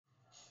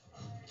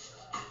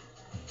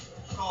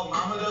called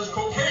Momma Does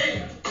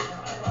Cocaine.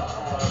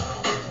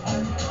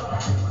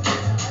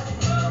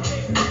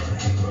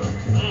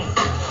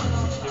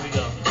 Here we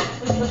go.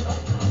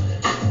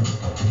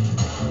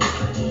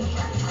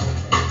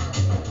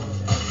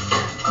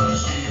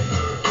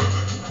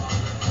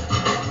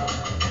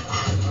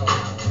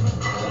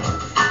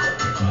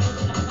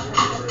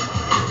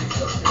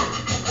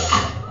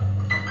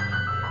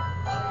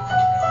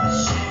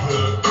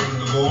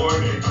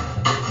 Morning,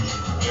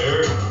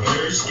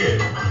 very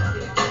scared.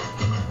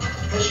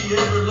 Has she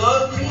ever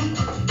loved me?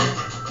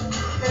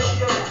 Has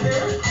she ever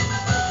cared?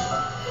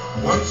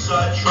 Once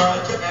I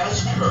tried to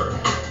ask her,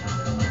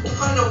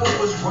 find out what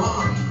was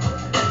wrong.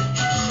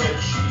 She said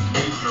she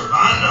needs her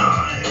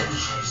Anna, and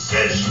she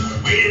says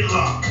she's waited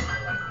long.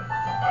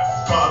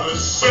 My father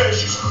says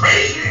she's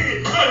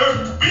crazy. Let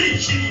her be,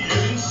 she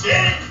is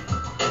insane.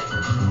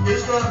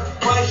 Is that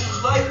why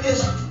she's like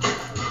this?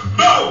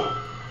 No!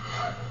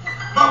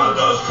 Momma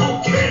does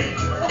cocaine.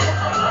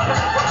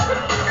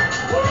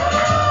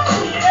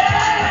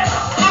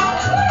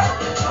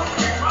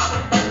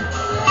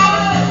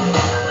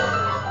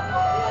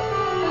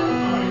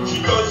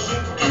 She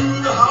doesn't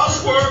do the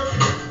housework.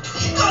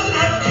 She doesn't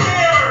have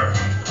hair.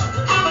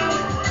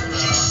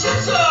 She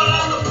sits out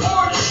on the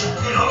porch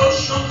and all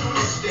she'll do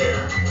is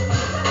stare.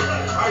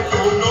 I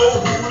don't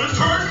know who to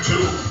turn to.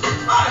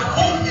 I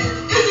hope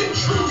it isn't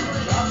true.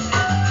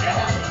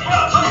 Well,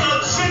 I'll tell you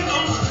the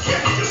symptoms.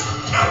 Can you just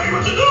tell me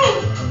what to do?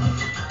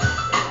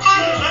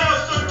 She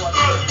laughs at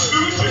the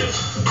Stooges.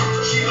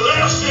 She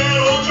laughs at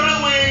old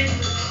John Wayne.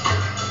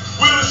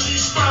 Will she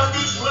stop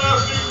this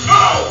laughing?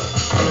 No!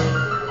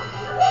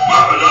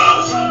 Momma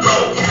does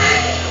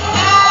cocaine!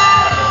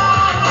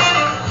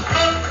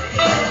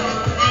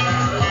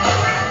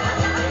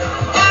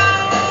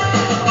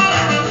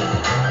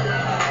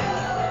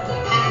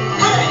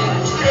 Hey,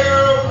 is there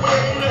a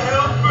way to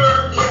help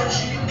her? Can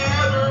she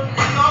ever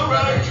be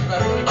alright?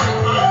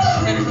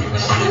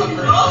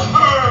 Love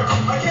her!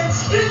 I can't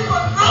sleep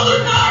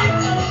another night!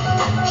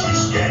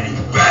 She's getting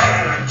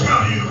bad, I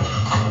tell you.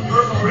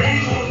 Her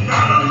brain will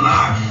not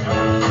unlock.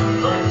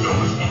 Her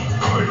nose eat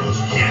Oreos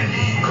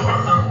candy, or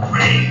her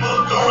brain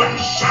will go in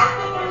shock.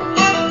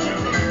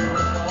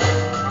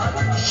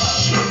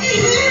 She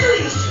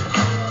hears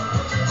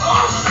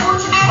all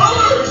sorts of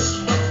colors.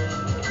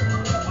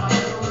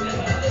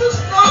 Does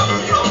not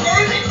feel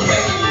any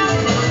pain.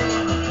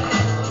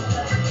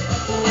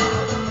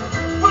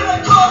 When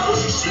I talk, will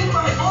she see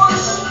my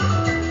voice?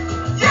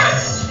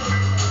 Yes!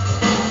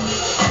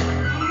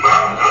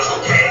 Momma does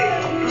cocaine!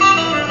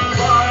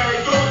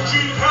 Why don't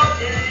you help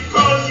me?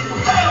 'Cause you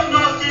have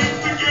nothing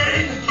to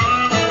gain.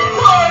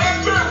 Why,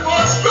 if it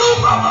was you,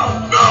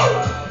 Mama? No!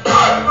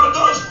 Momma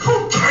does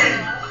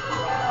cocaine!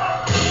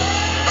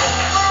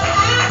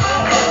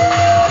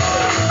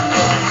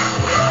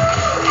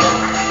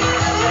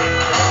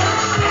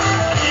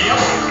 Yep.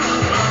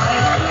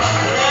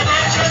 And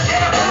that just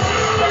happened.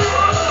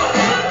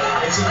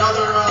 It's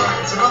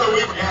another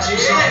week.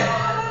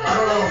 I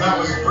don't know if that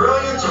was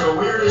brilliant or the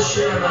weirdest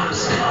shit I've ever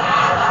seen.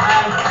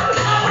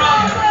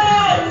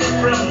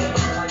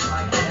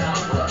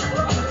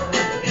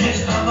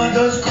 Yes, Momma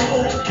does cocaine.